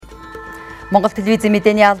Монгол телевизийн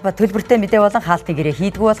мэдээний алба төлбөртэй мэдээ болон хаалтын гэрээ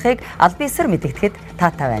хийдгүү болохыг аль биесээр мэдэгдэхэд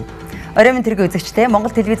таатай байна. Оройн тэргийн үзэгчтэй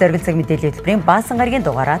Монгол телевиз оргилцаг мэдээллийн хөтөлбөрийн баасан гарагийн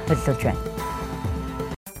дугаараа төлөвлөж байна.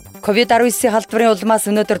 COVID-19 халдварын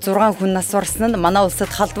улмаас өнөөдөр 6 хүн нас барсан нь манай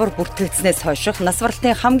улсад халдвар бүртгэгдснээс хойших нас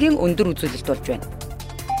баралтын хамгийн өндөр үзүүлэлт болж байна.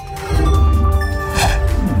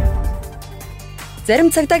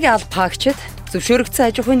 Зарим цагдаагийн алба хаагчид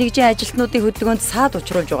зөвшөөрөгдсөн аж ахуйн нэгжийн ажилтнуудын хөдөлгөөнд саад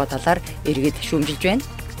учруулж байгаа талаар иргэд шүүмжилж байна.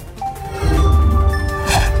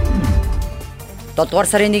 7 дугаар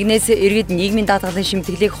сарын 1-ээс иргэд нийгмийн даатгалын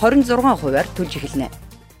шимтгэлийг 26%-аар төлж эхэлнэ.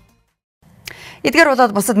 Эдгээр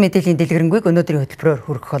болоод бусад мэдээллийн дэлгэрэнгүй өнөөдрийн хөтөлбөрөөр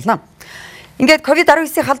хүргэх болно. Ингээд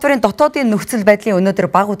COVID-19 халдварын дотоодын нөхцөл байдлын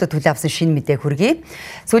өнөөдөр багуудад төлөө авсан шинэ мэдээ хүргэе.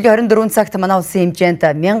 Сүүлийн 24 цагт манай улсын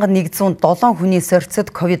хэмжээнд 1107 хүний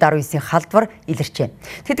сорьцод COVID-19 халдвар илэрчээ.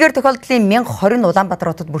 Тэдгээр тохиолдлын 1020 нь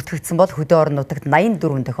Улаанбаатар хотод бүртгэгдсэн бол хөдөө орон нутагт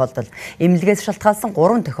 84 тохиолдол, эмнэлгээс шалтгаалсан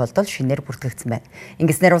 3 тохиолдол шинээр бүртгэгдсэн байна.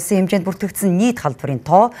 Ингэснээр улсын хэмжээнд бүртгэгдсэн нийт халдварын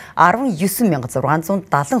тоо 19672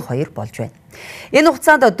 болж байна. Энэ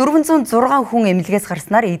хугацаанд 406 хүн эмнэлгээс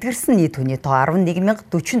гарснаар эдгэрсэн нийт хүний тоо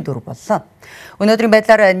 11044 боллоо. Өнөөдрийн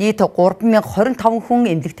байдлаар нийт 3025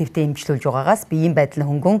 хүн эмнэлэг твтэй эмчлүүлж байгаагаас биеийн байдал нь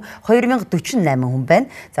хөнгөн 2048 хүн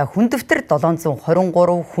байна. За хүн дэвтэр 723,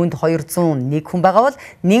 хүнд 201 хүн байгаа бол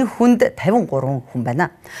нэн хүнд 53 хүн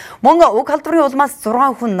байна. Мөн уг халдварын улмаас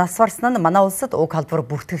 6 хүн нас барсан нь манай улсад уг халдвар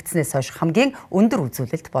бүртгэгдснээс хойш хамгийн өндөр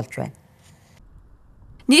үзүүлэлт болж байна.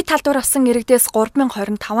 Нийт халдвар авсан иргэдээс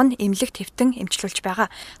 3025 нь эмнэлэг твтэн эмчилүүлж байгаа.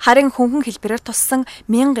 Харин хөнгөн хэлбэрээр туссан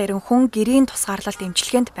 1090 хүн гэрийн тусгаарлалт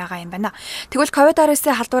эмчилгээнд байгаа юм байна. Тэгвэл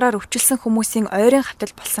COVID-19 халдвараар өвчлсөн хүмүүсийн ойрын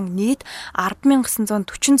хавтал болсон нийт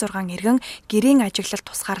 10,946 иргэн гэрийн ажиглалт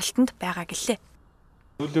тусгаарлалтанд байгаа гэлээ.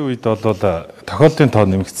 Сүүлийн үед бол тохиолдлын тоо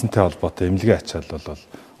нэмэгдсэнтэй холбоотой эмнэлгийн ачаал бол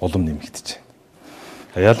улам нэмэгдэж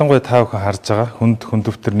байна. Ялангуяа та бүхэн харж байгаа хүн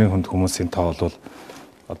дэвтэрний хүнд хүмүүсийн тоо бол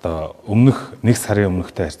одоо өмнөх нэг сарын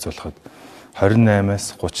өмнөхтэй харьцуулахад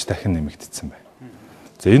 28-аас 30 дахин нэмэгдсэн байна.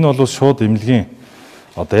 За энэ бол шууд эмнэлгийн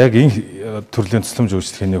одоо яг энэ төрлийн тусламж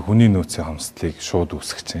үйлчлэхний хүний нөөцийн хомсдлыг шууд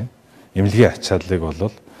үүсгэж байна. Эмнэлгийн ачааллыг бол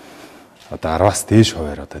одоо 10-аас дээш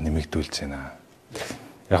хувиар одоо нэмэгдүүлж байна.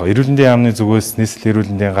 Яг эрүүл мэндийн яамны зүгээс нийслэл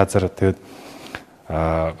эрүүл мэндийн газар тэгээд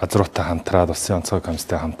газруудтай хамтраад улсын онцгой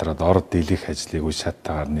комисстэй хамтраад орд дийлэх ажлыг үе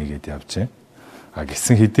шаттайгаар нэгээд явж байна.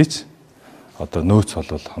 Гэсэн хэдий ч одоо нөөц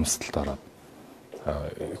бол хомсдолд ороод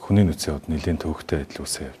хүний нөөцийн хувьд нэлээд төвөгтэй байдал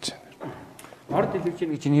үүсэж явж байна. Орд дийлгэж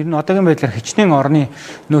гэж энэ ер нь одоогийн байдлаар хичнээн орны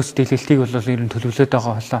нөөц дийлэлтийг бол ер нь төлөвлөд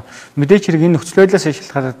байгаа болоо. Мэдээж хэрэг энэ нөхцөл байдлаас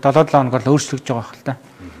шалтгаалаад 7 хоногор л өөрчлөгдөж байгаа хэл та.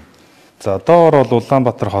 За одоогор бол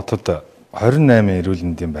Улаанбаатар хотод 28 эрүүл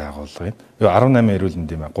мэндийн байгууллагын 18 эрүүл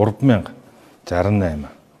мэндийн 3068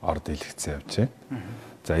 орд дийлэгцсэн явж байна.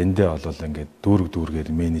 За эндээ бол ингээд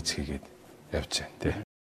дүүргээр менеж хийгээд явж байна тий.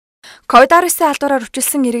 COVID-19 халдвараар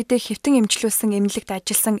өвчлсөн иргэдэд хэвтэн эмчлүүлсэн эмнэлэгт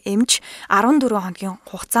ажилласан эмч 14 хоногийн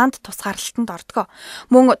хугацаанд тусгаарлалтанд ордог.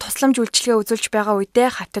 Мөн тусламж үйлчилгээ үзүүлж байгаа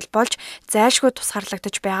үедээ хавтал болж зайлшгүй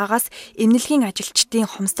тусгаарлагдаж байгаагаас эмнэлгийн ажилчдын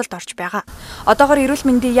хомсдолд орж байгаа. Одоогоор эрүүл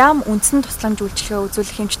мэндийн яам үндсэн тусламж үйлчилгээ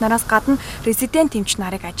үзүүлэх эмч нараас гадна резидент эмч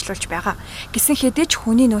нарыг ажилуулж байгаа. Гэсэн хэдий ч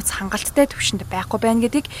хүний нөөц хангалттай түвшинд байхгүй байна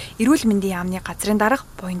гэдгийг эрүүл мэндийн яамны газрын дарга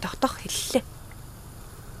буян тогтоох хэллээ.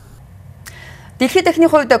 Дэлхийн техникийн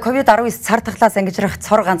хувьд COVID-19 цар тахлаас ангижрах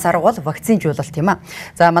цор ганц арга бол вакцинжуулалт юм а.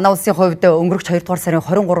 За манай улсын хувьд өнгөрөх 2 дугаар сарын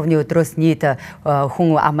 23-ны өдрөөс нийт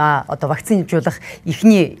хүн амаа одоо вакцинжуулах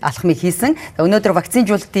эхний алхмыг хийсэн. Өнөөдөр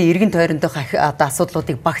вакцинжуулалтын эргэн тойрондох одоо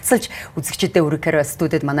асуудлуудыг багцлж үзэгчдэд өргөхөөр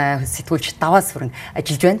студид манай сэтгүүлч Даваас хүрэн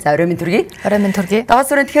ажиллаж байна. За оройн төргий. Оройн төргий. Даваас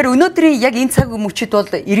хүрэн тэгэхээр өнөөдрийн яг энэ цаг мөчид бол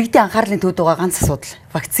иргэдийн анхаарлын төвд байгаа ганц асуудал.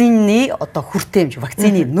 Вакцины одоо хүртээмж,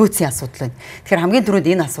 вакцины нөөцийн асуудал байна. Тэгэхээр хамгийн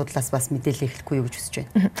түрүүнд энэ асуудлаас бас мэдээлэл эхлэхгүй юу гэж үзэж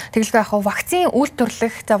байна. Тэгэлгүй яг вакцины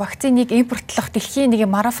үйлдвэрлэх, за вакциныг импортлох дэлхийн нэг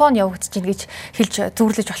марафон явагдаж байна гэж хэлж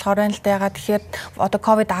зөвлөж болохоор байна л да. Тэгэхээр одоо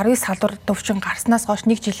COVID-19 халдвар төвчин гарснаас хойш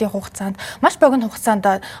 1 жилийн хугацаанд маш богино хугацаанд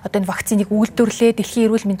одоо энэ вакциныг үйлдвэрлээ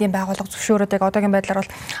дэлхийн эрүүл мэндийн байгууллага зөвшөөрөөд одоогийн байдлаар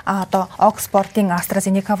бол одоо Оксфордын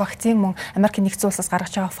AstraZeneca вакцин мөн Америкийн нэгдсэн улсаас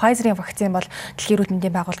гаргаж байгаа Pfizer-ийн вакцин бол дэлхийн эрүүл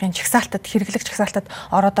мэндийн байгууллагын чагсаалтад хэрэглэх чагсаалтад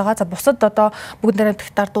ороод байгаа. За бусад одоо бүгд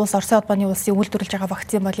найрамдагтаар дулс Оросын холбооны улсын үйлдвэрлэж байгаа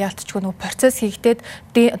вакцин бол яалтчгүй нөгөө процесс хийгдээд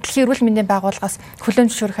дэлхийн эрүүл мэндийн байгууллагаас хүлээн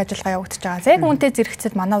зөвшөөрөх ажиллагаа явагдаж байгаа. За яг үүнтэй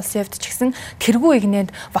зэрэгцээд манай улсын хувьд ч гэсэн тэргүй игнэнд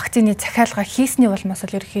вакцины захиалга хийсний улмаас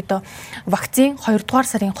л ерөөхдөө вакцин 2 дугаар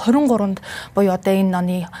сарын 23-нд буюу одоо энэ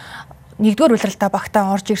оны 1-р улиралдаа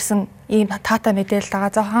багтаан орж ирсэн ийм таатай мэдээлэл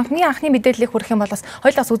байгаа. За хамгийн анхны мэдээллийг хүргэх юм бол бас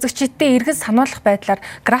хоёулаас үзэгчдтэй эргэн сануулгах байдлаар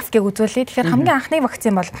графикийг үзүүлээ. Тэгэхээр хамгийн анхны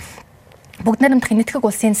вакцин бол бүгд найрамдах энэтхэг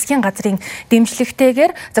улсын засгийн газрын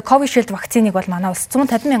дэмжлэгтэйгээр за Covishield вакциныг бол манай улс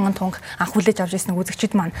 150 мянган тоног анх хүлээж авч ирсэн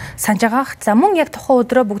үзэгчид маань санаж байгаа. За мөн яг тухайн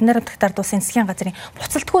өдрөө бүгд найрамдах дард улсын засгийн газрын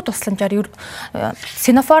буцалтгүй тусламжаар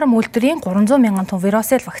Sinopharm үйлдвэрийн 300 мянган тонн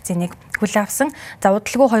Verocell вакциныг хүлээн авсан. За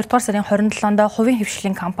удалгүй 2 дугаар сарын 27-нд хувийн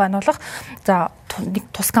хвшлийн компани болох за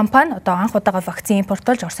тус компани одоо анх удаага вакцин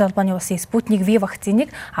импортлж Оросын улбаны улсын Sputnik V вакциныг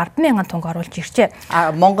 10 мянган тоног оруулж ирчээ.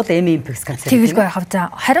 Монгол Mpex канцер. Тэгэлгүй яхав. За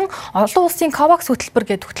харин олон улсын COVAX хөтөлбөр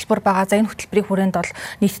гэдэг хөтөлбөр байгаа. За энэ хөтөлбөрийн хүрээнд бол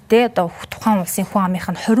нийтдээ одоо тухайн улсын хүн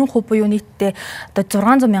амынх нь 20% буюу нийтдээ одоо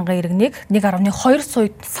 600 мянган иргэнийг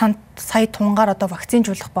 1.2 сая тунгаар одоо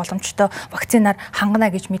вакцинжуулах боломжтой вакцинаар хангана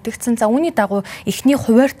гэж мэдгдсэн. За үүний дагуу эхний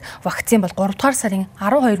хуваарьт вакцин бол 3 дугаар сарын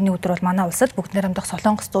 12-ны өдөр бол манай улсад бүгд найрамдах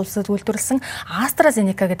Солонгос улсад үйлдвэрлэсэн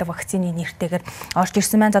AstraZeneca гэдэг вакцины нэртэйгээр орж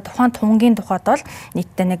ирсэн байна. За тухайн тунгийн тухайд бол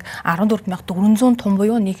нийтдээ 14400 тун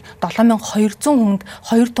буюу 7200 хүнд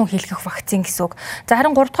 2 тун хийлгэх вакцин гэсэн үг. За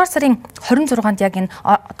харин 3 дугаар сарын 26-нд яг энэ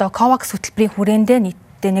одоо COVAX хөтөлбөрийн хүрээндээ нийт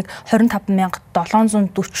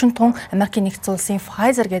 25740 тонн Америкийн нэгдсэн улсын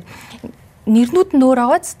Pfizer гэдэг нэрнүүд нь өөр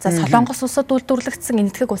аваад за Солонгос улсад үйлдвэрлэгдсэн,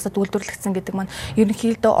 энэтхэг улсад үйлдвэрлэгдсэн гэдэг маань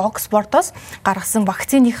ерөнхийдөө Оксфордоос гаргасан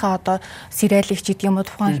вакциныхаа одоо сириалийг ч гэдэг юм уу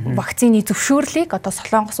тухайн вакцины зөвшөөрлийг одоо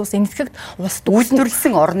Солонгос улс энэтхэгт улсад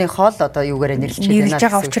үйлдвэрлэсэн орныхоо л одоо юугаараа нэрлэж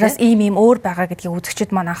байгаа учраас ийм өөр байгаа гэдгийг үзэгчид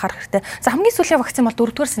маань анхаарах хэрэгтэй. За хамгийн сүүлийн вакцин бол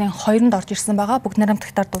 4 дугаар сарын 2-нд орж ирсэн байгаа. Бүгд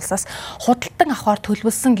найрамдах дард улсаас худалдан авахар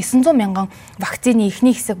төлөвлөсөн 900 мянган вакцины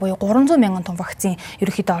эхний хэсэг буюу 300 мянган тонн вакцин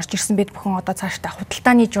ерөнхийдөө орж ирсэн. Бид бүхэн одоо цаашдаа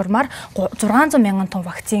худалдааны журмаар 600 мянган тонн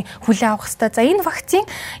вакцин хүлээн авах хэрэгтэй. За энэ вакцин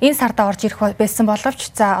энэ сарда орж ирэх байсан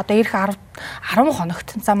боловч за одоо эх 10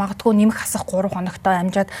 хоногт за магадгүй нэмэх хасах 3 хоногтой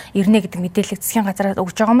амжаад ирнэ гэдэг мэдээлэл засгийн газраас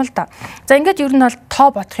өгж байгаа юм л да. За ингээд ер нь бол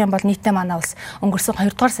тоо бодох юм бол нийтдээ манай улс өнгөрсөн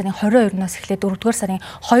 2 дугаар сарын 22-наас эхлээд 4 дугаар сарын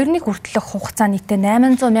 2-ны хүртэлх хугацаа нийтдээ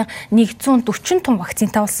 800,140 тонн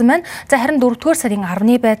вакцинтай болсон байна. За харин 4 дугаар сарын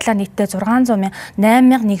 10-ны байдлаар нийтдээ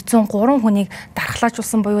 608,103 хүнийг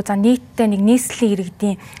дархлаажуулсан буюу за нийтдээ нийслэлийн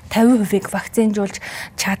иргэдийн 50%-ийг вакцинжуулж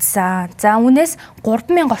чадсан. За үүнээс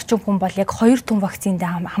 3,000 орчим хүн бол яг 2 тонн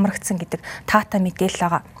вакциндээ хамрагдсан гэдэг таатай мэдээлэл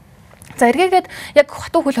байгаа. За эргээгээд яг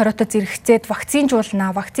хатуу хөл хориотой зэрэгцээд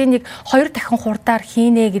вакцинжуулна, вакциныг 2 дахин хурдаар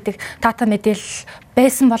хийнэ гэдэг таатай мэдээлэл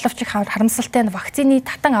байсан боловч их харамсалтай нь вакцины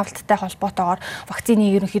татан авалттай холбоотойгоор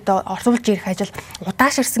вакцины ерөнхийдөө орсуулж ирэх ажил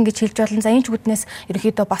удаашрсан гэж хэлж болно. За энэ чүгтнээс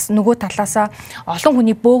ерөнхийдөө бас нөгөө талаасаа олон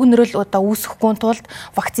хүний бөөгнөрөл одоо үүсэхгүй тулд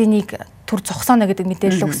вакциныг төр зогсооно гэдэг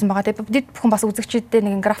мэдээлэл өгсөн байгаа. Тэгээд бид бүхэн бас үзэгчдэд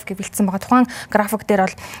нэгэн график бэлдсэн байгаа. Тухайн график дээр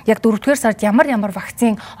бол яг 4-р сард ямар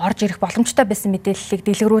вакцин орж ирэх боломжтой байсан мэдээллийг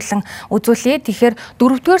дэлгэрүүлэн үзүүлээ. Тэгэхээр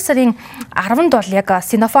 4-р сарын 10-нд бол яг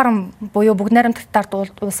Sinopharm буюу бүгд найрамдах дард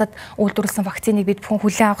улсад үйлдвэрлэсэн вакциныг бид бүхэн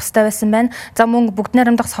хүлээн авах хэрэгтэй байсан байна. За мөн бүгд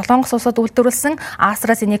найрамдах Солонгос улсад үйлдвэрлэсэн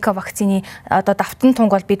AstraZeneca вакцины одоо давтан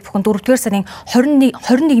тунг бол бид бүхэн 4-р сарын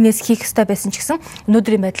 21-ээс хийх хэрэгтэй байсан ч гэсэн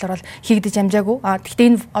өнөөдрийн байдлаар бол хийгдэж амжаагүй. Гэхдээ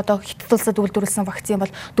энэ одоо хятад улсад үйлдвэрлэсэн вакцин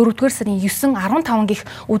бол 4-р сарын 9-15 гих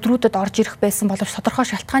өдрүүдэд орж ирэх байсан боловч тодорхой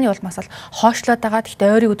шалтгааны улмаас л хойшлоод байгаа.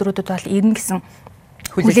 Гэхдээ ойрын өдрүүдэд бол ирнэ гэсэн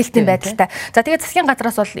хүлээлтийн байдалтай. За тэгээд засгийн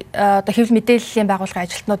газраас бол одоо хэвлэл мэдээллийн байгууллагын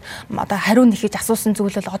ажилтнууд одоо хариу нэхэж асуусан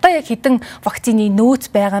зүйл бол одоо яг хэдэн вакцины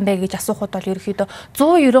нөөц байгаа юм бэ гэж асуухад бол ерөөхдөө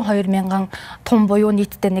 192 мянган тонн буюу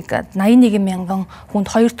нийтдээ 81 мянган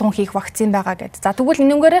хүнд 2 тонн хийх вакцин байгаа гэдэг. За тэгвэл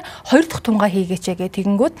энүүгээрээ 2 дахь тунгаа хийгээч гээ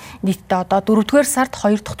тэгэнгүүт нийтдээ одоо 4-р сард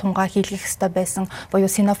 2 дахь тунгаа хийлгэх ёстой байсан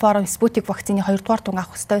буюу Sinopharm Sputnik вакцины 2-р тунгаа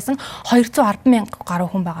авах ёстой байсан 210 мянга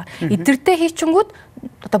гаруй хүн байгаа. Эдгэртээ хийчингүүд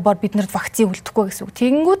одоо бид нарт вакцин үлдэхгүй гэсэн үг.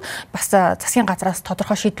 Тэгэнгүүт бас засгийн газраас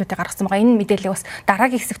тодорхой шийдлүүдийг гаргасан байгаа. Энэ мэдээллийг бас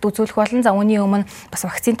дараагийн хэсэгт үзүүлэх болно. За үүний өмнө бас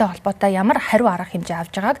вакцинтай холбоотой ямар хариу арга хэмжээ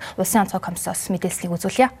авж байгааг Улсын онцгой комиссоос мэдээллийг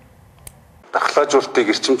үзүүлье. Дархлаажуулалтыг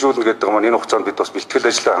эрчимжүүлнэ гэдэг маань энэ хугацаанд бид бас бэлтгэл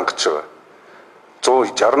ажлаа хангаж байгаа.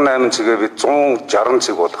 168 цэгээ бид 160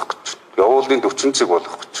 цэг болгох гэж байна. Явуулын 40 цэг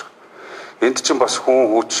болгох гэж байна. Энд чинь бас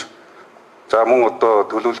хүн хүч за мөн одоо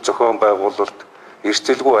төлөвлөлт зохион байгуулалт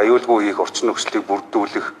эрсдэлгүй аюулгүй хийх орчин нөхцөлийг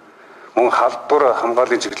бүрдүүлэх мөн халдвар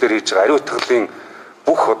хамгааллын чиглэлээр хийж байгаа ариун утгалын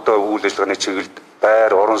бүх одоо үйл ажиллагааны чиглэлд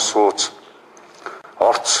байр, орон сууц,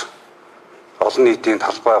 орц, олон нийтийн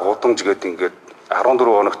талбай, гудамж гэдэг ингээд 14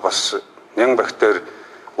 хоногт бас нyan бактери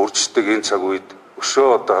үрждэг энэ цаг үед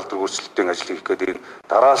өшөө одоо халдвар өөрчлөлтийн ажил хийх гэдэг энэ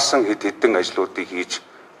дараалсан хэд хэдэн ажлуудыг хийж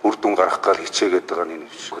үр дүн гаргах гал хичээгээд байгаа нь энэ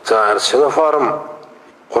биш. За Sinopharm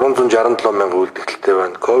 367 мянган үлдэгдэлтэй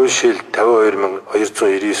байна. Covishield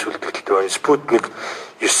 52,299 үлдэгдэлтэй байна. Sputnik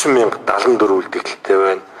 9,074 үлдэгдэлтэй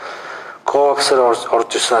байна. COVAX-аар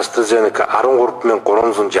орж ирсэн AstraZeneca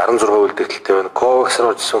 13,366 үлдэгдэлтэй байна.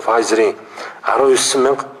 COVAX-аар орж ирсэн Pfizer-ийн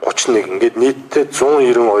 19,031. Ингээд нийтдээ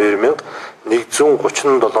 192,141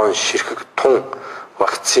 137 ширхэг тун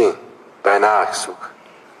вакцин байна гэсэн үг.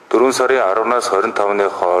 4 сарын 10-наас 25-ны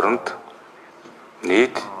хооронд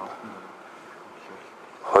нийт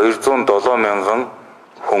 207 мянган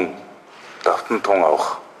хүн давтан тун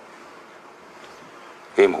авах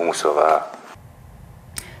ийм хүмүүс байгаа.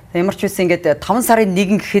 Ямар ч үсэн ингээд 5 сарын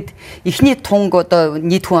 1 гэхэд эхний тунг одоо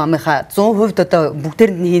нийт хүн амынхаа 100% одоо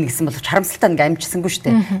бүгдээр нь хийнэ гэсэн бол харамсалтай нэг амжсангүй шүү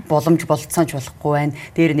дээ. Боломж болцсон ч болохгүй байна.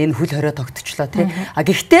 Дээр нь энэ хөл хорио тогтчлоо тий. А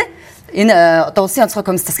гэхдээ энэ одоо улсын онцгой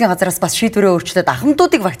комисс засгийн газараас бас шийдвэрээ өөрчлөөд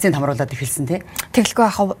ахмадуудыг вакцинд хамруулад эхэлсэн тий. Тэгэлгүй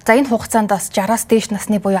ахав. За энэ хугацаанд бас 60-аас дээш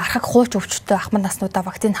насны буюу архаг хууч өвчтөй ахмад наснуудаа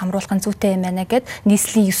вакцинд хамруулах нь зүйтэй юм байна гэд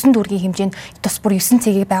нийслэлийн 9 дүүргийн хэмжээнд тус бүр 9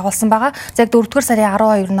 цэгийг байгуулсан байгаа. За яг 4-р сарын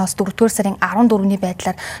 12-ноос 4-р сарын 14-ний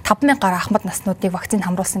байдлаар 50000 гаруй ахмад наснуудыг вакцинд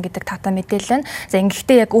хамруулсан гэдэг таатай мэдээлэл байна. За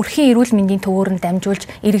ингэхдээ яг өрхийн эрүүл мэндийн төвөөрөнд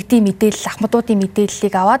дамжуулж иргэдийн мэдээлэл, ахмадуудын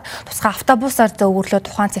мэдээллийг аваад тусгай автобусаар зөвөрлөө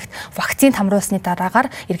тухайн цагт вакцинд хамруулсны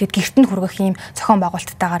дараагаар иргэд гэрт хүргэх юм зохион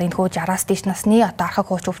байгуулалттайгаар энэ хөө 60-аас дээш насны одоо архаг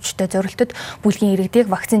хууч өвчтөй зорилтод бүлгийн иргэдийг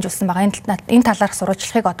вакцинжуулсан байгаа. Энэ талаарх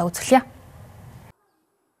сурвалжлагыг одоо үзүүлье.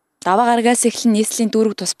 Даваа гарагаас эхлэн нийслэлийн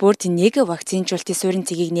дүүрэг тус бүрд нэг вакцинжуулалтын суурин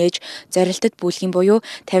цэгийг нээж зорилтод бүлгийн буюу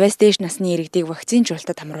 50-аас дээш насны иргэдийг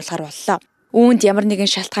вакцинжуулалтад хамруулахар боллоо. Үүнд ямар нэгэн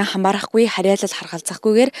шалтгаан хамаарахгүй харьяалал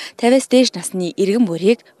харгалзахгүйгээр 50-аас дээш насны иргэн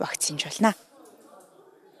бүрийг вакцинжуулна.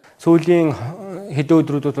 Сүүлийн хэдэн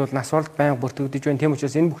өдрүүдэд бол нас баралт байнга бүртгэгдэж байна. Тийм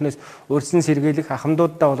учраас энэ бүхнээс өрсөн сэргийлэх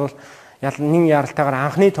ахмадуудаа бол ялнын яралтайгаар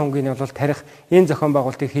анхны тунгийг бол тарих энэ зохион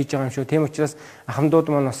байгуулалтыг хийж байгаа юм шүү. Тийм учраас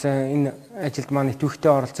ахмадууд маань бас энэ ажилд маань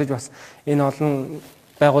идэвхтэй оролцож бас энэ олон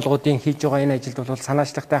байгууллагуудын хийж байгаа энэ ажилд бол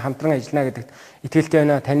санаачлагтай хамтран ажиллана гэдэгт итгэлтэй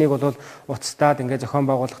байна. Таныг бол уцтаад ингээд зохион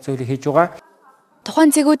байгуулах зүйлийг хийж байгаа.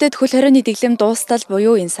 Тухайн цэгүүдэд хөл хорионы дэглэм дуустал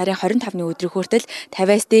буюу энэ сарын 25-ны өдрийг хүртэл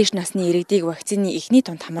 50-аас дээш насны иргэдийг вакцины эхний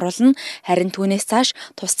тунд хамруулна. Харин түүнээс цааш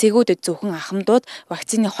тус цэгүүдэд зөвхөн ахмадууд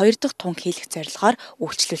вакцины 2 дахь тунг хийх зорилгоор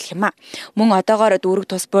үйлчлүүлэх юм а. Мөн одоогоор дүүрэг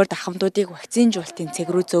тус борд ахмадуудыг вакцинжуулалтын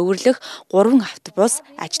цэг рүү зөвөрлөх 3 автобус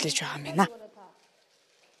ажиллаж байгаа юм байна.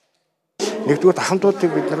 Нэгдүгээр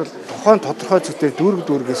ахмадуудыг бид нар тухайн тодорхой зүйтэй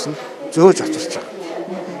дүүргээс нь зөөж авчирч байгаа.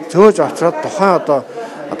 Зөөж авчираад тухайн одоо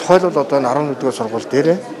тухайлбал одоо 11-р сургууль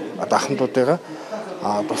дээр одоо ахмадуудыгаа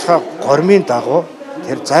тусгай гормын дагуу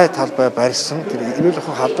тэр зай талбай барьсан тэр эрүүл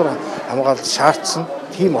ахуйн халдвар хамгаалалт шаардсан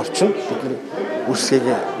тийм орчин бид нар үүсгээг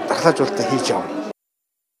дархлаажуулалтаа хийж явна.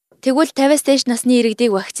 Тэгвэл 50-аас дээш насны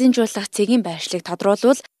иргэдийг вакцинжуулах цэгийн байршлыг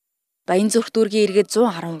тодруулбал Баянзүрх дүүргийн иргэд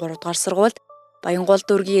 113 дугаар сургуульд, Баянгол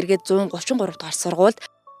дүүргийн иргэд 133 дугаар сургуульд,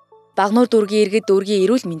 Багнуур дүүргийн иргэд дүүргийн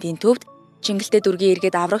эрүүл мэндийн төвд, Чингэлтэй дүүргийн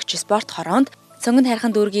иргэд аврагч спорт хороонд, Цонгон хайрхан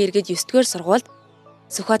дүүргийн иргэд 9-р сургуульд,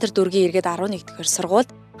 Сүхбаатар дүүргийн иргэд 11-р сургуульд,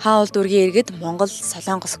 Хаул дүүргийн иргэд Монгол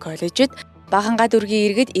Солонгос коллежид, Баганга дүүргийн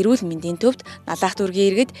иргэд эрүүл мэндийн төвд, Налах дүүргийн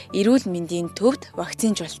иргэд эрүүл мэндийн төвд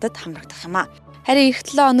вакцинжуулалтад хамрагдах юм а. Харин эх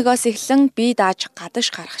 7 хоногоос эхлэн бие дааж гадагш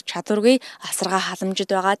гарах чадваргүй асаргаа халамжид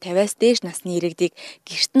байгаа 50-аас дээш насны иргэдийг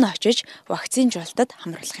гэрт нь очиж вакцинжуулалтад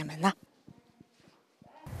хамруулах юм байна.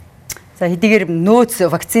 За хэдийгээр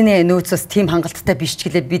вакцины нөөцөөс тийм хангалттай биш ч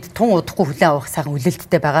гэлээ бид тун удахгүй хүлээн авах сайхан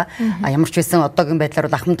үлээлттэй байгаа. Ямар ч байсан одоогийн байдлаар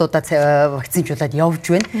бол ахмадуудаа вакцинжуулаад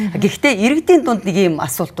явж байна. Гэхдээ иргэдийн дунд нэг юм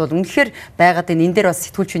асуулт бол үнэхээр байгаад энэ дээр бас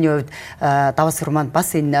сэтгүүлчний хувьд даваа сүр маань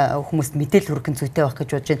бас энэ хүмүүст мэдээлэл хүргэх зүйтэй байх гэж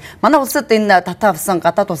бодож байна. Манай улсад энэ татаа авсан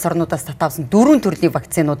гадаад улс орнуудаас татаа авсан 4 төрлийн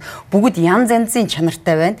вакцинууд бүгд янз янзын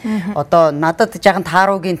чанартай байна. Одоо надад жаахан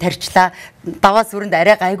тааруугийн тарьчлаа, даваа сүрэнд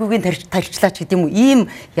арай гайгүйгийн тарьчлаа ч гэдэг юм уу, ийм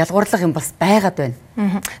ялгуурлах юм бас байгаад байна.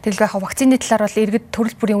 Тэгэлгүй яг вакцины талаар бол иргэд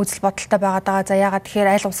төрөл бүрийн үзэл бодолтой байгаад байгаа. За яагаад тэгэхээр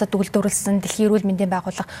аль улсад дүгнэлтөрлсөн дэлхийн эрүүл мэндийн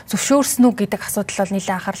байгууллага зөвшөөрсөн үү гэдэг асуудал бол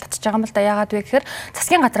нэлээд анхаарал татж байгаа юм л да. Яагаад вэ гэхээр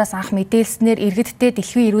засгийн газраас анх мэдээлснээр иргэдтэй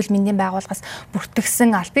дэлхийн эрүүл мэндийн байгууллагаас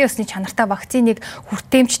бүртгэгсэн албан ёсны чанартай вакциныг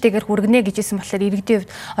хүртээмжтэйгээр хүргэнэ гэжсэн болохоор иргэдийн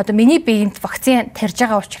хувьд одоо миний биеинд вакцин тарьж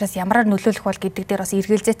байгаа учраас ямараар нөлөөлөх бол гэдэг дээр бас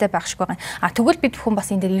эргэлзээтэй байх шиг байгаа. Тэгвэл бид бүхэн бас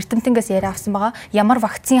энэ дээр эрдэмтэнгээс яриа авсан байгаа. Ямар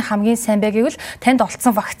вакцин хамгийн сайн бэ гэвэл танд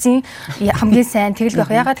олцсон вакцин хамгийн сайн тэгэл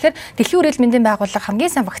байх. Ягаад тэгэхээр дэлхийн эрүүл мэндийн байгууллага хамгийн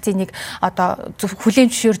сайн вакциныг одоо хүлээн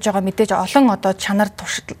зөвшөөрж байгаа мэдээж олон одоо чанар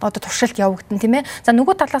туршилт явагдана тийм ээ. За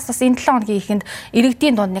нөгөө талаас бас энэ 7 хоногийн эхэнд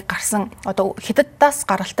иргэдийн дунд нэг гарсан одоо хятадаас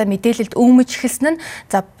гаралтай мэдээлэлд өөмөж эхэлсэн нь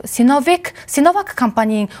за Sinovac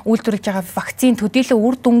компанийн үйлдвэрлэж байгаа вакцин төдийлөн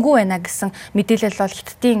үр дүнгүй байна гэсэн мэдээлэл бол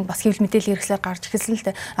хятадын бас хэвлэл мэдээллийн хэрэгслээр гарч эхэлсэн л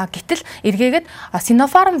дээ. Гэтэл эргээгээд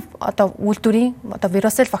Sinopharm одоо үйлдвэрийн одоо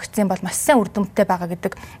вирусэл вакцин бол маш сайн үр дүнтэй байгаа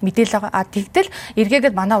гэдэг мэдээлэл Тэгдэл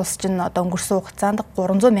эргээгээд манай улс чинь одоо өнгөрсөн хугацаанд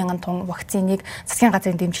 300 мянган тонн вакциныг засгийн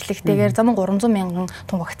газрын дэмжлэгтэйгээр замун 300 мянган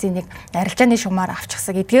тонн вакциныг арилжааны шугамаар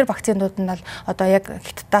авчихсан. Эдгээр вакцинууд нь бол одоо яг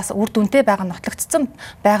Хятадаас үр дүнтэй байгаа нотлогдсон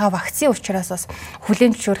байгаа вакцин учраас бас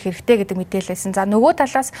хүлээн зөвшөөрөх хэрэгтэй гэдэг мэдээлэлсэн. За нөгөө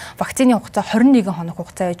талаас вакцины хугацаа 21 хоног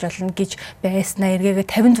хугацаа байж болно гэж байснаа эргээгээ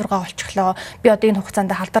 56 болчихлоо. Би одоо энэ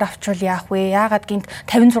хугацаанд халдвар авчвал яах вэ? Яагаад гинт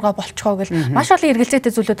 56 болчихоо гэл маш олон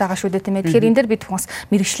эргэлзээтэй зүйлүүд байгаа шүү дээ тийм ээ. Тэгэхээр энэ дээр бид хүмүүс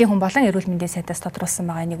мэрэгжлийн хүн болон эрүүл мэндийн сайдаас тодруулсан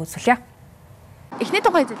байгаа энийг үзүүлье. Эхний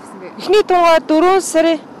тунгаа хэлсэн бэ? Эхний тунгаа 4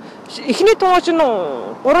 сарын эхний тунгаа ч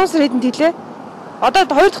 3 сар хэдэнд хэлээ. Одоо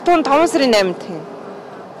 2 дахь тунгаа 5 сарын 8-нд хийн.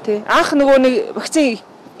 Тий. Анх нөгөө нэг вакцин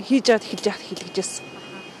хийж яад эхэлж яах хэлгэжсэн.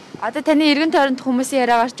 Одоо таны эргэн тойронд хүмүүсийн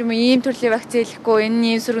яриагаар ч юм уу ийм төрлийн вакцин хэлэхгүй энэ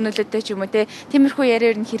ийм сөрөг нөлөөтэй ч юм уу тиймэрхүү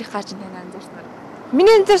яриаар нь хэрэг гарч тань анзаарснаар.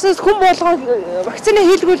 Миний анзаарснаас хүн болгон вакцины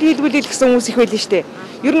хийлгүүл гэсэн хүмүүс их байл нь штэ.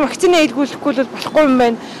 Ер нь вакцины хийлгүүлэхгүй бол болохгүй юм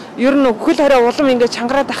байна. Ер нь хөл хорой улам ингээд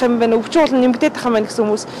чангараад ах юм байна. Өвчин бол нэмэгдээд ах юм байна гэсэн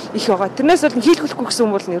хүмүүс их байгаа. Тэрнээс бол хийлгүүлэхгүй гэсэн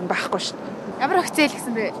хүмүүс бол ер нь байхгүй штэ. Ямар вакцин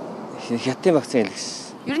хэлсэн бэ? Хятадын вакцин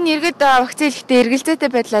хэлсэн. Ер нь эргээд вакцин хэлэхдээ эргэлзээтэй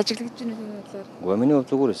байдал ажиглаж байна уу бодлоор? Уу миний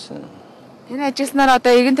хувьд зүгээр байсан. Таны ажилласнаар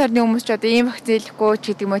одоо эргэн тойрны хүмүүс ч одоо ийм вакцин хэлэхгүй ч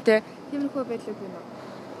гэдэг юм уу те. Тиймэрхүү байдлаа юм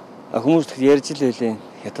уу? Хүмүүс ярьж л байлээ.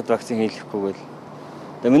 Хятад вакцин хийлгэхгүй гэл.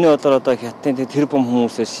 Тэгээ миний бодлоор одоо Хятадын тэр бом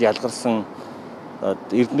хүмүүсээс ялгарсан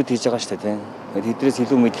эрдэмтэд хийж байгаа шүү дээ тийм. Тэдрээс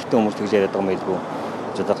илүү мэдрэхтэй хүмүүс тэгж яриад байгаа юм байлгүй.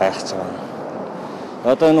 Одоо гайхаж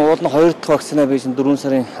байгаа. Одоо энэ уул нь 2 дахь вакцина биш 4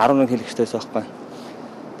 сарын 11 хэлэхтэйс байхгүй.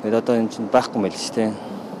 Тэгээд одоо энэ чинь байхгүй мэл шүү дээ.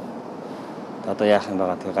 Одоо яах юм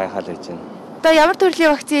байгаа тэг гайхаад байж байна. Одоо ямар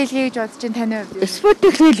төрлийн вакцин хийлгэе гэж бодож байна таны хувьд?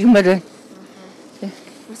 Спутник хийлгэмээр байна.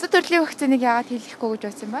 Бусад төрлийн вакциныг яагаад хийлгэхгүй гэж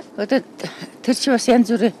бодсон юм бол? Одоо тэр чи бас янз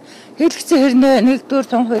бүрийн хийлгэсэн хэрнээ 1-р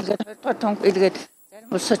тонх хийлгээд 2-р тонх хийлгээд зарим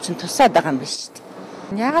улсууд ч тусаад байгаа юм биш шүү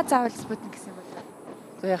дээ. Яагаад заавал спутник гэсэн юм бол?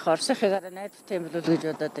 Гэхдээ яг Оросынхыгаар найдвартай юм болов уу гэж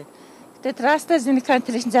бодоод байна. Гэтэ AstraZeneca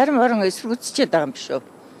чинь зарим орон эсвэргүүцчихэд байгаа юм биш үү?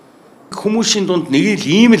 Хүмүүсийн дунд нэг л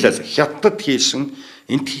ийм л Хятад хийсэн,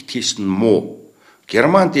 энд хийсэн муу.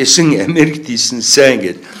 Германд хийсэн, Америкт хийсэн сайн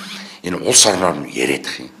гэдэг энэ улс орноор нь яриад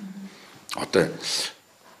ах юм. Одоо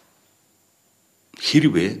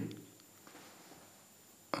хэрвээ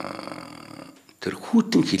тэр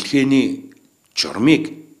хүүтэн хэлхээний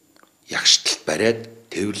журмыг ягшталт бариад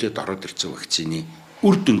тээвэрлээд ороод ирсэн вакцины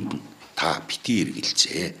үр дүнд нь та бити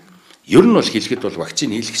эргэлзээ. Ер нь бол хэлэхэд бол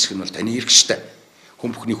вакцины хийх хэсэг нь бол таны эрх штэ.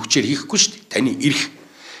 Хүн бүхний хүчээр хийхгүй штэ. Таны эрх.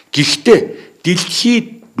 Гэхдээ дэлхийд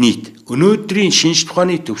нийт өнөөдрийн шинж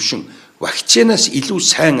тухааны төвшин вакцинаас илүү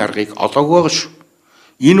сайн аргыг олоогүй байгаа шүү.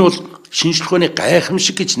 Энэ бол шинж тухааны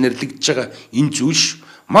гайхамшиг гэж нэрлэгдэж байгаа энэ зүйл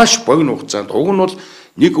маш богино хугацаанд уг нь бол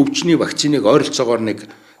нэг өвчний вакциныг ойролцоогоор нэг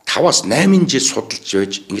 5-8 жил судалж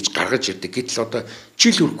байж ингэж гаргаж ирдэг. Гэтэл одоо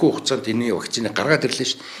жил хүрхгүй хугацаанд энэ вакциныг гаргаад ирлээ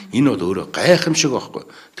шүү. Энэ бол өөрөө гайхамшиг байхгүй.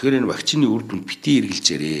 Тэгэхээр энэ вакцины үр дүнд бити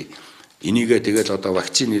эргэлзээрээ. Энийгээ тэгэл одоо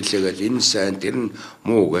вакцин ирлээгээл энэ сайн тэр нь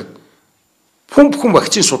муу гэд хүн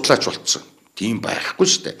вакцин судлаач болцсон. Тийм байхгүй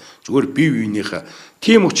шүү дээ. Зүгээр бие биенийхээ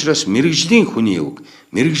тийм учраас мэрэгжлийн хүний үг,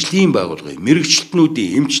 мэрэгжлийн байгууллагын,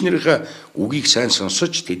 мэрэгчлэтнүүдийн эмчнэрийнхээ үгийг сайн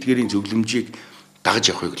сонсож тэдгээрийн зөвлөмжийг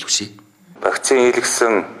дагаж явахыг л хүсье. Вакцин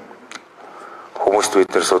хийлгэсэн хүмүүст бид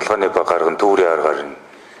нар судалгааны баг гарган төврийн аргаар нь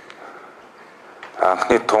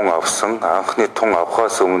анхны тун авсан, анхны тун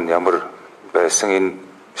авахаас өмнө ямар байсан энэ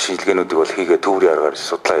шинжилгээнүүдийг бол хийгээ төврийн аргаар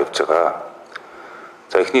судлаа явж байгаа.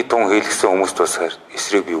 За эхний тун хийлгэсэн хүмүүст бас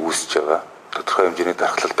эсрэг бий үүсэж байгаа. Тодорхой хэмжээний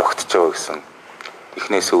дархлал тогтож байгаа гэсэн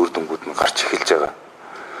эхнээсээ үр дүнгууд нь гарч эхэлж байгаа.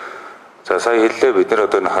 За сая хэллээ бид нар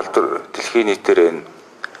одоо энэ халдвар дэлхийн нийтээр энэ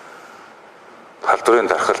халдварын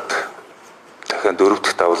дархалт дахин 4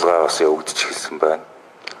 дахь давлгаа бас явагдаж эхэлсэн байна.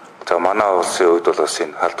 За манай улсын хувьд бол бас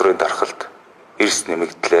энэ халдварын дархалт эрс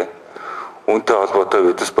нэмэгдлээ. Үүнтэй холбоотой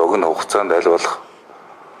бидс богино хугацаанд аль болох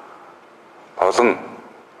олон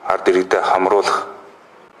ард иргэдэд хамруулах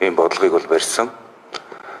ийм бодлогыг бол барьсан.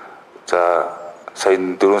 За сая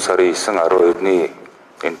 4 сарын 9-12-ны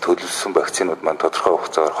энэ төлөвлөсөн вакцинууд маань тодорхой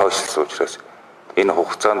хугацаагаар хойшлсон учраас энэ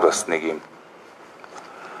хугацаанд бас нэг юм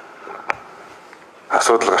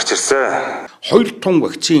асуудал гарч ирсэн. 2 тонн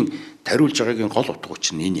вакцин тариулж байгаагийн гол утга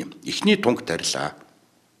учир нь энэ юм. Эхний тунг тарилаа.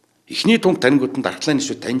 Эхний тунг тарингууд нь дархлааны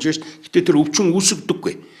эсвэл таньж ш. Гэтэ тэр өвчин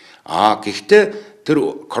үүсгдэггүй. Гэхдээ тэр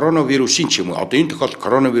коронавирусын ч юм уу одоо энэ тохиолдолд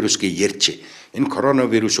коронавирус гэж ярьж энэ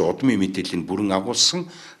коронавирусын удмын мэдээллийг бүрэн агуулсан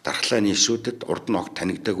дархлааны эсүүдэд урд нь огт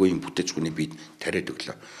танигдаагүй юм бүтэцгүүний бид тариад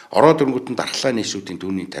өглөө. Ороод ирэнгүүт нь дархлааны эсүүдийн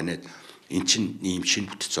түүнийг таниад эн чинь ийм шинэ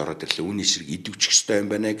бүтэц ороод ирлээ. Үүний эсрэг идэвчих ёстой юм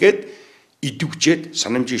байна гэд идэвчээд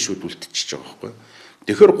санамжийн эсүүд үлдчихэж байгаа байхгүй.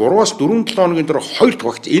 Тэгэхээр 3-4 хоногийн дараа хоёр дахь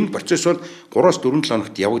вакцин энэ процесс бол 3-4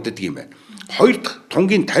 хоногт явагддаг юм байна. Хоёр дахь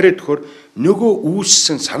тунгийн тариа төхөр нөгөө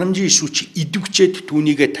үүссэн санамжийн ишүүч идэвчээд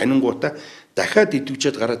түүнийгээ танингуудаа дахиад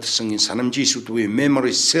идэвчээд гараад ирсэн энэ санамжийн ишүүд буюу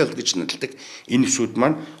memory cell гэж нэрлэдэг энэ ишүүд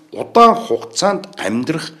маань удаан хугацаанд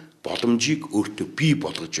амьдрах боломжийг өөртөө бий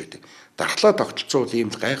болгож байдаг. Дархлаа тогтолцоо бол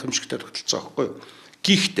ийм л гайхамшигтай тогтолцоо байхгүй юу?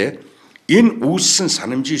 Гэхдээ энэ үүссэн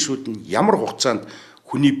санамжийн ишүүд нь ямар хугацаанд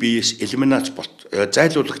хүний биеэс элиминац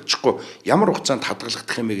зайлуулагдчихгүй ямар хугацаанд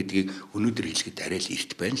хадгалагдах юм бэ гэдгийг өнөөдөр хэлэхэд арай л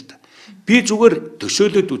эрт байна л да. Би зүгээр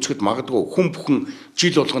төсөөлөд үзэхэд магадгүй хүн бүхэн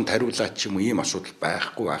жил болгон тариулаад ч юм уу ийм асуудал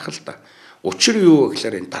байхгүй байх л да. Учир юу вэ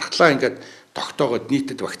гэхээр энэ дархлаа ингээд тогтоогоод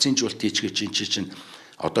нийтэд вакцинжуулалт хийчихэж чинь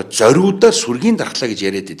одоо зориудаа сүргийн дархлаа гэж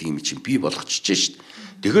яриад байдаг юм чинь бий болгочихж шít.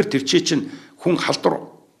 Тэгэхээр тэр чинь хүн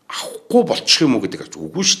халдвар авахгүй болчих юм уу гэдэг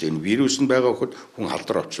үгүй шүү дээ. Энэ вирус нь байгаа хөхөд хүн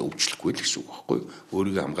халдвар авч өвчлөхгүй л гэсэн үг байхгүй юу?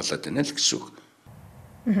 Өөрийгөө хамгаалаад байна л гэсэн үг.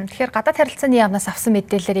 Тэгэхээр гадаад харилцааны яамнаас авсан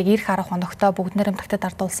мэдээллээр эх 10 хоногтой бүгд нэрэмтгтад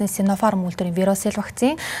ард улсын Sinopharm үйлдвэрийн вирусэл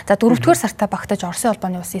вакцин, за 4-р сартаа багтаж Оросын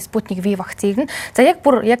холбооны улсын Sputnik V вакциныг нь, за яг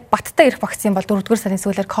баттай ирэх вакцин бол 4-р сарын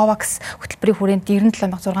сүүлээр COVAX хөтөлбөрийн хүрээнд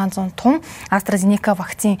 97600 тонн AstraZeneca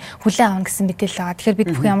вакцин хүлээн авна гэсэн мэдээлэл байгаа. Тэгэхээр бид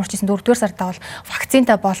бүхэн ямар ч гэсэн 4-р сартаа бол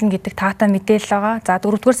вакцинтай болно гэдэг таатай мэдээлэл байгаа. За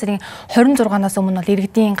 4-р сарын 26-наас өмнө бол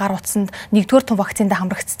иргэдийн гар утсанд 1-р тун вакциндаа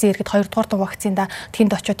хамрагдсан иргэд 2-р тун вакциндаа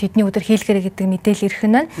тэнд очиод тэдний өдөр хийлгэрэй гэдэг мэдээлэл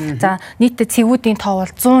ирэх. За нийтдээ цэвүүдийн тоо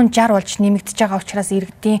бол 160 болж нэмэгдэж байгаа учраас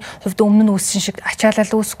иргэдийн хувьд өмнө нь үүссэн шиг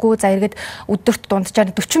ачаалал үүсэхгүй. За иргэд өдөрт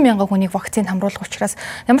дунджаар 40 мянган хүнийг вакцинд хамруулах учраас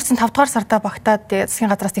ямар ч сан 5 дугаар сартаа багтаад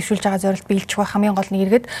засгийн газраас дэвшүүлж байгаа зорилт биелж байгаа хамгийн гол нь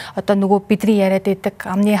иргэд одоо нөгөө бидний яриад байдаг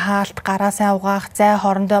амны хаалт, гараа сайн угаах, зай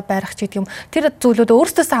хоорондоо барих ч гэдэг юм тэр зүйлүүд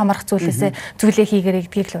өөрсдөөсөө хамаарах зүйлээсээ зүйлээ хийгэрэй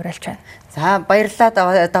гэдгийг л уриалж байна. За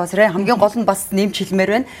баярлалаа давсраа. Хамгийн гол нь бас нэмж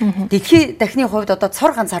хэлмээр байна. Дэлхийн дахны хувьд одоо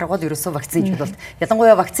цор ганц арга бол ерөөсөө вакцинжуулалт.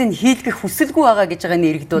 Ялангуяа вакцин хийлгэх хүсэлгүй байгаа гэж байгаа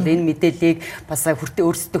нэрэгд бол энэ мэдээллийг бас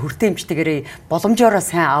өөрсдөө хүртээмжтэйгээр боломжоор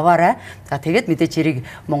сайн аваарай. За тэгээд мэдээж хэрэг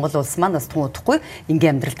Монгол улс маань бас тун удахгүй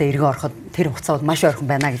ингийн амьдралдаа эргэн ороход тэр хугацаа бол маш ойрхон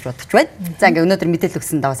байна гэж бодож байна. За ингээ өнөөдөр мэдээлэл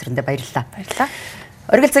өгсөн давсрандаа баярлалаа. Баярлалаа.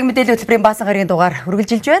 Оргил цаг мэдээллийн хөтөлбөрийн баасан гарагийн дугаар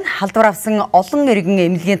үргэлжилж байна. Халдвар авсан олон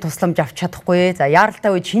иргэн эмнэлгийн тусламж авч чадахгүй. За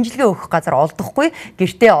яаралтай үед шинжилгээ өгөх газар олдохгүй.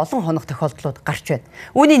 Гэртээ олон хоног тохиолдлууд гарч байна.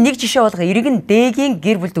 Үүний нэг жишээ бол иргэн Д-гийн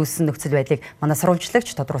гэр бүлд үүссэн нөхцөл байдлыг манай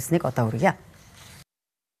сурвалжлагч тодруулсныг одоо хүргье.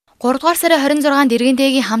 3 дугаар сарын 26-нд иргэн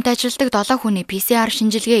Д-гийн хамт ажилладаг 7 хүний PCR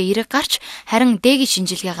шинжилгээ эерэг гарч, харин Д-гийн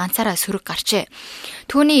шинжилгээ ганцаараа сөрөг гарчээ.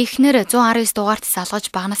 Түүний эхнэр 119 дугаарт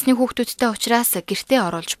салгаж бага насны хүүхдүүдтэй уулзраас гэртээ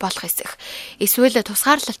оруулж болох эсэх. Эсвэл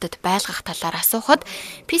тусгаарлалтад байлгах талаар асуухад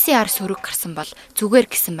PCR сөрөг гарсан бол зүгээр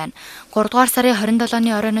гэсэн байна. 3 дугаар сарын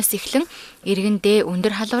 27-ны оройноос эхлэн иргэн Д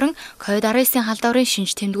өндөр халууран COVID-19-ийн халдварын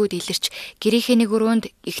шинж тэмдгүүд илэрч гэрийнхээ нэг өрөөнд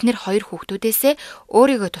эхнэр 2 хүүхдүүдээсээ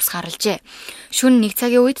өөрийгөө тусгаарлажээ. Шөнө 1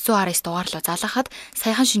 цагийн үед 119 дугаарлуу залгахад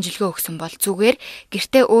саяхан шинжилгээ өгсөн бол зүгээр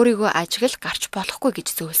гэртээ өөрийгөө ажиглал гарч болохгүй гэж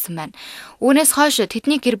зөвлөсөн байна. Үүнээс хойш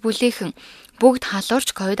тэдний гэр бүлийнхэн бүгд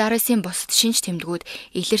халуурч COVID-19-ийн бусад шинж тэмдгүүд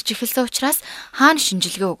илэрч эхэлсэн учраас хаана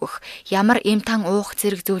шинжилгээ өгөх, ямар эм тан уух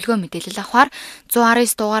зэрэг зөвлөгөө мэдээлэл авахар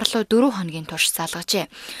 119 дугаарлуу 4 хоногийн турш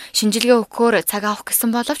залгажээ. Шинжилгээ өгөхөөр цаг авах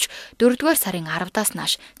гэсэн боловч 4-р сарын 10-аас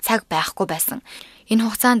нааш цаг байхгүй байсан. Энэ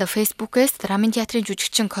хугацаанд Facebook-ээс Драмын театрын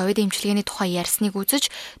жүжигчин ковид эмчилгээний тухай ярьсныг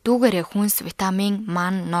үзэж дүүгээрээ хүнс, витамин,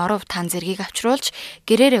 ман, норов тан зэргийг авчруулж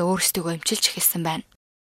гэрээрээ өөрсдөө эмчилж эхэлсэн байна.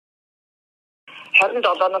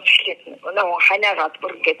 27-оос эхлээд өнөө ханаагаад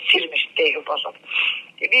бүр ингээд сэрмэртэй болоод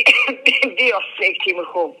би бас яг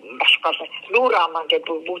тиймэрхүү болохгүй нүүр амаа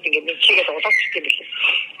гэдэг бүгд ингээд чигээд удаач тийм билээ.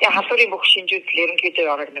 Тэгээ халуурын бүх шинжүүдэл ерөнхийдөө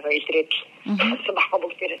орог нэг илрээд болсон байхгүй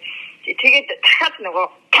бүгдээр. Тэгээд дахиад нөгөө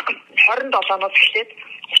 27-оос эхлээд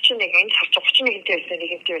 31 энэ сар 31-нд байсан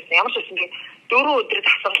нэгэнтэй байсан. Ямар ч байсан би 4 өдөр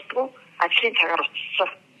тасралтгүй ажлын цагаар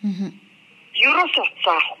уцсан. Юурээс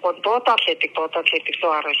уцсан ахгүй дуудаад л идэг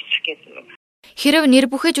 119 гэдэг. Хэрв нэр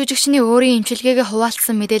бүхий жүжигчний өөрийн эмчилгээгээ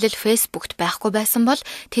хуваалцсан мэдээлэл Фэйсбүүкт байхгүй байсан бол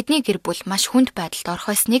тэдний гэр бүл маш хүнд байдалд орох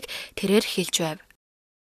байсныг тэрээр хэлж байв.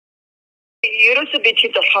 Ерөөсөө бид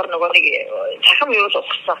хэд болохоор нөгөө нэг цахим юу л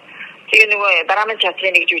ууссан. Тэгээ нөгөө Драмын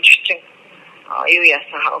театрын нэг жүжигчин юу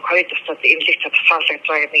яасан ковид тусаад эмнэлэг цацгаалагдж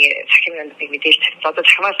байгаа нэг цахим нэг мэдээлэл тавьсан. Одоо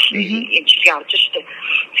цахимаас эмчилгээ авч штэ.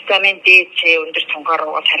 Витамин D, C өндөр тунгаар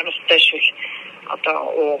уугаад харамстай шүл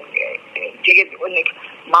одоо тэгээд нэг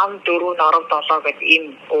ман 4 норов 7 гэдэг ийм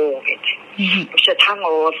уу гэдэг. Өчигдөр тан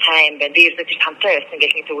уул сайн юм байна. Би ердөө тэр тантай байсан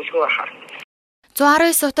гэх нэг зөвлөгөө байхаар.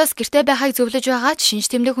 119 сутаас гэртээ байхыг зөвлөж байгаа ч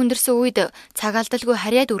шинж тэмдэг хүндэрсэн үед цаг алдалгүй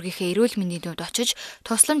харьяад үргийнхээ эрүүл мэндийн төвд очиж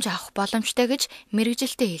тусламж авах боломжтой гэж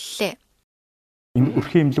мэргэжилтэд хэллээ. Энэ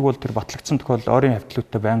өрхийн эмнэлэг бол тэр батлагдсан тохиолдолд ойрын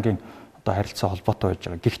хавьтлуудтай байнгын одоо харилцаа холбоотой байж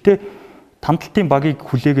байгаа. Гэхдээ тандалтын багийг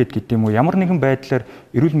хүлээгээд гэдэг юм уу ямар нэгэн байдлаар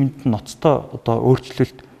эрүүл мэндэд ноцтой одоо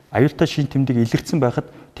өөрчлөлт аюултай шин тэмдэг илэрсэн байхад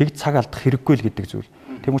тэг цаг алдах хэрэггүй л гэдэг зүйл.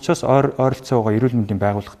 Тэм учраас ойролцоо байгаа эрүүл мэндийн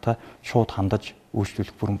байгууллагатай шууд хандаж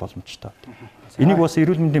үйлчлүүлэх бүрэн боломжтой. Энийг бас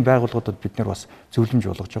эрүүл мэндийн байгууллагуудад бид нэр бас зөвлөмж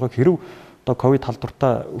болгож байгаа. Хэрв одоо ковид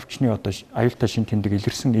халдвартай өвчний одоо аюултай шин тэмдэг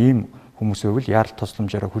илэрсэн ийм хүмүүс байвал яарал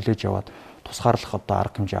тусламжаараа хүлээж аваад тусгаарлах одоо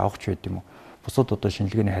арга хэмжээ авах ч байд юм уу. Бусад одоо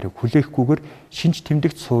шинжилгээний хариуг хүлээхгүйгээр шинж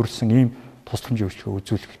тэмдэгт суурилсан ийм тусламжийн үйлчлэгээ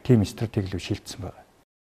үзүүлэх тийм стратеги рүү шилжсэн байна.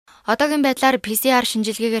 Одоогийн байдлаар PCR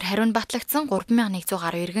шинжилгээгээр хариу нь батлагдсан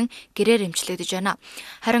 3110 иргэн гэрээр эмчлэгдэж байна.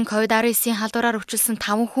 Харин COVID-19-ийн халдвараар өвчлсөн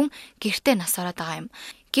 5 хүн гэртээ нас ороод байгаа юм.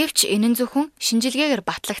 Гэвч энэ нь зөвхөн шинжилгээгээр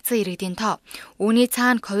батлагдсан иргэдийн тоо. Үүний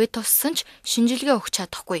цаана ковид туссан ч шинжилгээ өгч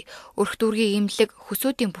чадахгүй. Өрх дүүргийн эмнэлэг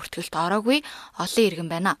хөсөөдийн бүртгэлд ороогүй олон иргэн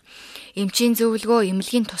байна. Эмчийн зөвлөгөө,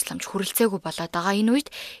 эмнэлгийн тусламж хүрэлцээгүй болоод байгаа энэ үед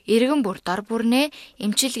иргэн бүр дор бүрнээ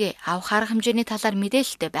эмчилгээ авах арга хэмжээний талаар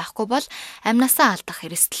мэдээлэлтэй байхгүй бол амнасаа алдах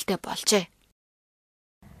эрсдэлтэй болжээ.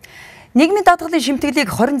 Нийгмийн даатгалын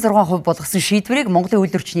шимтгэлийг 26% болгосон шийдвэрийг Монголын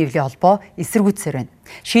үйлдвэрчний эвлийн холбоо эсэргүүцсээр байна.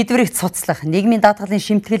 Шийдвэрийг цуцлах, нийгмийн даатгалын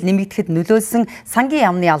шимтгэл нэмэгдэхэд нөлөөлсөн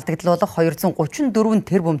сангийн яамны алдагдал болох 234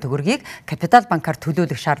 тэрбум төгрөгийг Капитал банкар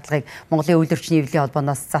төлөөлөх шаардлагыг Монголын үйлдвэрчний эвлийн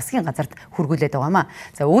холбооноос засгийн газарт хүргүүлээд байгаа юм а.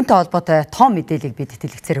 За үүнтэй холбоотой том мэдээллийг бид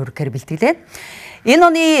тэлэгцээр хүргэхээр бэлтгэлээ. Энэ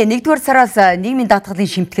оны 1-р сараас нийгмийн даатгалын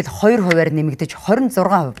шимтгэл 2%-аар нэмэгдэж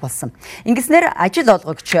 26% болсон. Ингэснээр ажил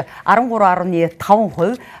олгогч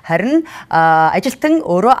 13.5%, харин ажилтан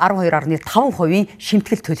өөрөө 12.5%-ийн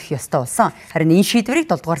шимтгэл төлөх ёстой болсон. Харин энэ шийдвэрийг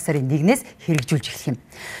 7-р сарын 1-ээс хэрэгжүүлж эхлэх юм.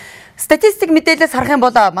 Статистик мэдээлэлээс харах юм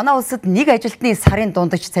бол манай улсад нэг ажилтны сарын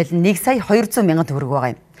дундаж цалин 1,200,000 төгрөг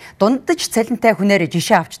байгаа юм. Дундаж цалинтай хүнээр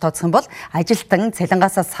жишээ авч тооцох юм бол ажилтан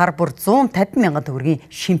цалингаасаа сар бүр 150,000 төгрөгийн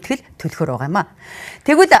шимтгэл төлөхөр байгаа юм а.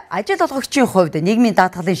 Тэгвэл ажил олгогчийн хувьд нийгмийн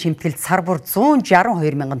даатгалын шимтгэлд сар бүр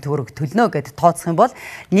 162,000 төгрөг төлнө гэд тооцох юм бол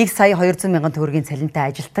 1,200,000 төгрөгийн цалинтай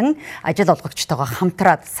ажилтан ажил олгогчтойгоо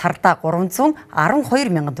хамтраад сардаа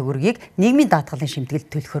 312,000 төгрөгийг нийгмийн даатгалын шимтгэлд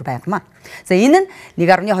төлөхөр байгаа юм а. За энэ нь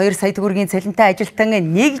 1.2 сая төгрөгийн цалинтай ажилтан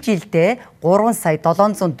нэг жилдээ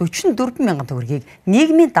 3,744,000 төгрөгийг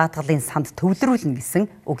нийгмийн даатгалын санд төвлөрүүлнэ гэсэн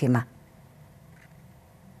үг юм а.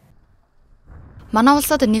 Манай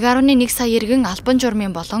улсад 1.1 сая иргэн албан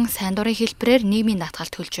журмын болон сайн дурын хэлбэрээр нийгмийн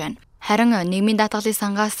даатгал төлж байна. Харин нийгмийн даатгалын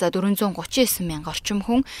сангаас 439,000 орчим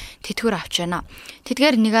хүн тэтгэвэр авч байна.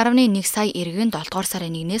 Тэдгээр 1.1 сая иргэн 7-р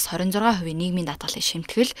сарын 1-ээс 26% нийгмийн даатгалын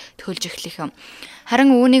шимтгэл төлж эхлэх юм.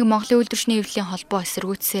 Харин үүнийг Монголын үйлдвэрчний эвлийн холбоо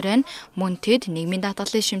эсэргүүцсээр нь мөн тэд нийгмийн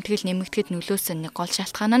даатгалын шимтгэл нэмэгдэхэд нөлөөсөн нэг гол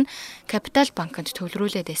шалтгаан нь Капитал банкнд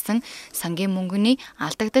төвлөрүүлээд байсан сангийн мөнгөний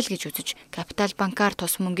алдагдал гэж үзэж Капитал банкар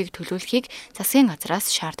тус мөнгийг төлүүлэхийг засгийн газраас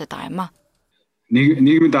шаарддаг юм а.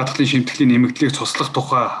 Нийгмийн даатгалын шимтгэлийн нэмэгдлийг цуслах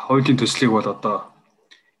тухай хуулийн төслийг бол одоо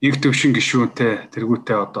инх төвшин гишүүнтэй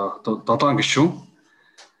тэргүүтээ одоо 7 гишүүн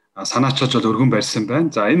санаачилж бол өргөн барьсан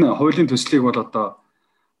байна. За энэ хуулийн төслийг бол одоо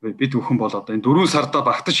бид бүхэн бол одоо энэ 4 сарда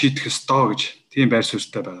багтаж шийдэх ёстой гэж тийм байр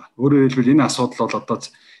суурьтай байгаа. Өөрөөр хэлбэл энэ асуудал бол одоо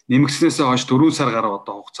нэмэгдснээсээ хойш 4 сар гаруй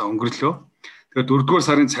одоо хугацаа өнгөрлөө. Тэгэхээр 4-р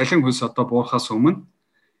сарын цалин хөлс одоо буурахаас өмнө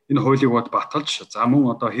энэ хуулийг бод баталж за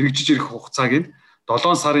мөн одоо хэрэгжиж ирэх хугацааг нь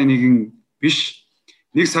 7 сарын 1 биш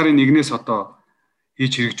 1 сарын 1-ээс одоо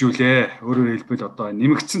хийж хэрэгжүүлээ. Өөрөөр хэлбэл одоо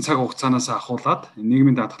нэмэгдсэн цаг хугацаанаас ахуулаад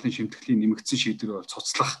нийгмийн даатгалын шимтгэлийн нэмэгдсэн шийдвэр бол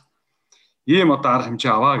цуцлах ийм одоо арга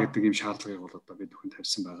хэмжээ аваа гэдэг ийм шаардлагыг бол одоо бид бүхэн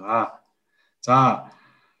тавьсан байгаа. За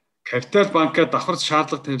Капитал банкад давхарч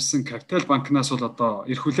шаардлага тавьсан Капитал банкнаас бол одоо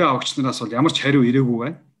эрх хүлээн авагч нараас бол ямар ч хариу ирээгүй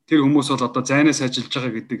байна. Тэр хүмүүс бол одоо зайнаас ажиллаж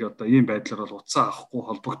байгаа гэдэг одоо ийм байдлаар бол утсаа авахгүй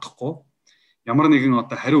холбогдохгүй ямар нэгэн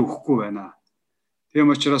одоо хариу өгөхгүй байна. Тийм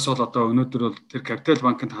учраас бол одоо өнөөдөр бол тэр Капитал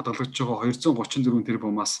банкнд хадгалагдж байгаа 234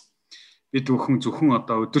 тэрбумаас бид бүхэн зөвхөн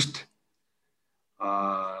одоо өдөрт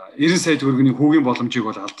 90 сая төгрөгийн хүүгийн боломжийг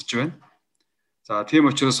бол алдаж байна. За тийм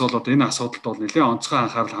учраас бол одоо энэ асуудалд бол нэлээд онцгой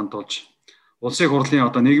анхаарал хандуулж улсын хурлын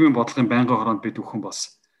одоо нийгмийн бодлогын байнгын хороонд бид бүхэн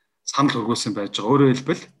бас санал хөргүүлсэн байж байгаа. Өөрөөр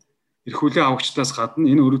хэлбэл эрх хүлээн авагчдаас гадна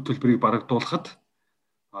энэ өргөд төлбөрийг барагдуулахад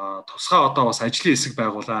тусгай одоо бас ажлын хэсэг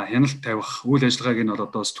байгуулаа хяналт тавих, үйл ажиллагааг нь бол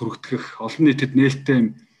одоо бас түргтгэх, олон нийтэд нээлттэй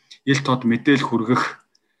ил тод мэдээлэл хүргэх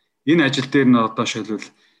энэ ажил дээр нь одоо шилбэл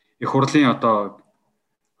их хурлын одоо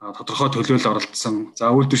тодорхой төлөөлөл оролцсон,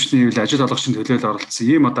 за үйлдвэрчний хэвлэл ажил олгогчийн төлөөлөл оролцсон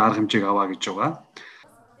ийм одоо арга хэмжээг аваа гэж байгаа.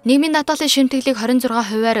 Нийгмийн даатгалын шимтгэлийг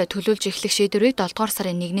 26%-аар төлөвлөж эхлэх шийдвэрийг 7-р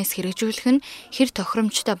сарын 1-ээс хэрэгжүүлэх нь хэр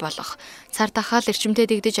тохиромжтой болох. Цар тахаал эрчимтэй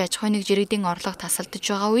дэгдэж аж ахуйн жиргэдийн орлого тасалдаж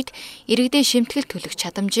байгаа үед иргэдийн шимтгэл төлөх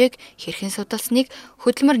чадамжийг хэрхэн судалсныг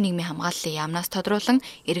хөтөлбөр нийгмийн хамгааллын яамнаас тодруулан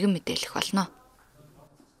иргэн мэдээлэх болно.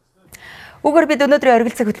 Угаар бид өнөөдрийн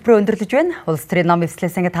оргил цаг хөтөлбөрөөр өндөрлөж байна. Улс төрийн ном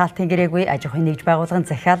эвслээс ангид таалтын гэрээгүй аж ахуйн нэгж байгууллагын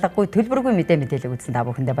захиалаггүй төлбөргүй мэдээлэл үзсэн та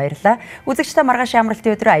бүхэндээ баярлалаа. Үзэгчдээ маргааш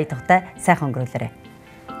амралтын өдрөө ая тухтай сайхан өнгөрүүлээрэй.